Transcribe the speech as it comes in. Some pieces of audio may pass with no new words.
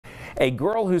A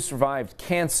girl who survived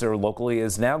cancer locally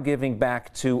is now giving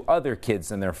back to other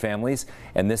kids and their families.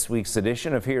 And this week's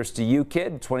edition of Here's to You,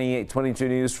 Kid, 2822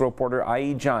 News reporter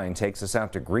I.E. Jine takes us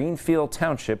out to Greenfield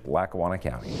Township, Lackawanna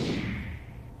County.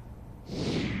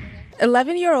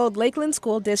 11-year-old Lakeland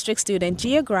School District student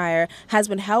Gia Grier has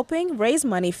been helping raise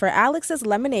money for Alex's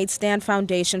Lemonade Stand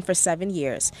Foundation for 7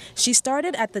 years. She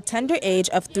started at the tender age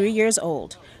of 3 years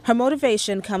old. Her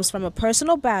motivation comes from a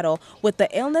personal battle with the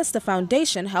illness the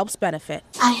foundation helps benefit.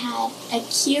 I had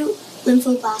acute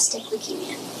lymphoblastic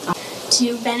leukemia.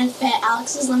 To benefit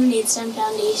Alex's Lemonade Stand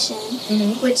Foundation,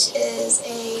 which is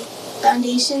a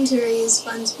foundation to raise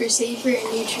funds for safer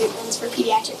and new treatments for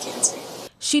pediatric cancer.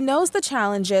 She knows the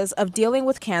challenges of dealing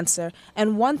with cancer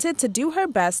and wanted to do her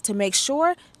best to make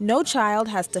sure no child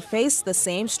has to face the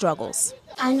same struggles.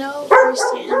 I know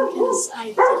firsthand because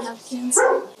I did have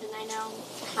cancer, and I know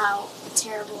how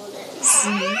terrible it is.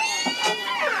 And I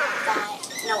know that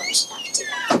no one should have to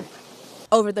go.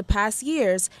 Over the past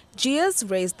years, Gia's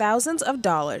raised thousands of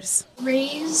dollars.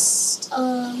 Raised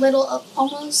a little,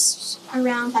 almost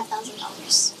around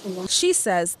 $5,000. She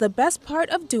says the best part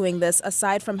of doing this,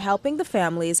 aside from helping the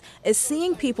families, is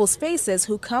seeing people's faces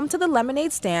who come to the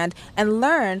lemonade stand and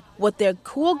learn what their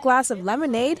cool glass of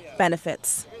lemonade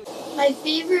benefits. My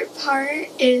favorite part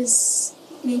is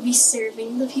maybe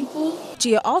serving the people.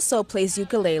 Gia also plays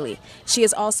ukulele. She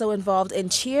is also involved in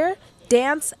cheer,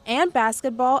 dance, and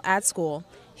basketball at school.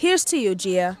 Here's to you,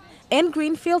 Gia. In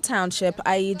Greenfield Township,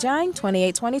 I.E. Jine,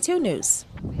 2822 News.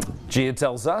 Gia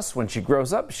tells us when she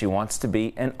grows up, she wants to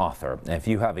be an author. And if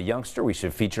you have a youngster we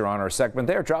should feature on our segment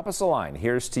there, drop us a line.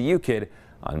 Here's to you, kid,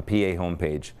 on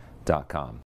PAHomepage.com.